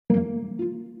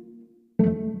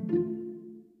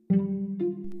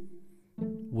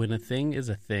When a thing is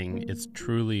a thing, it's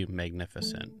truly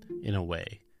magnificent, in a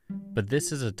way. But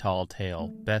this is a tall tale,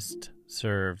 best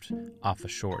served off a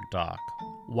short dock,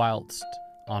 whilst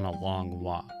on a long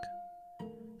walk.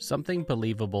 Something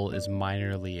believable is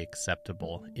minorly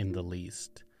acceptable in the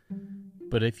least.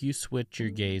 But if you switch your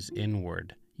gaze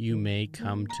inward, you may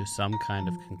come to some kind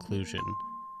of conclusion,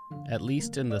 at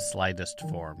least in the slightest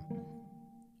form.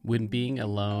 When being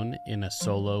alone in a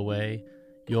solo way,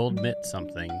 you'll admit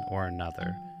something or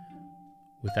another,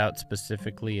 without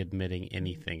specifically admitting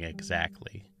anything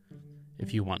exactly,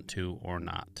 if you want to or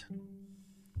not.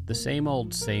 The same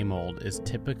old is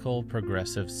typical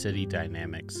progressive city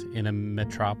dynamics in a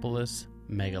metropolis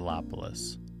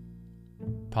megalopolis.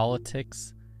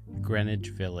 Politics, Greenwich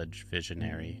Village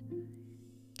visionary.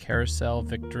 Carousel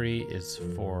victory is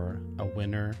for a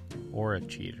winner or a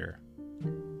cheater.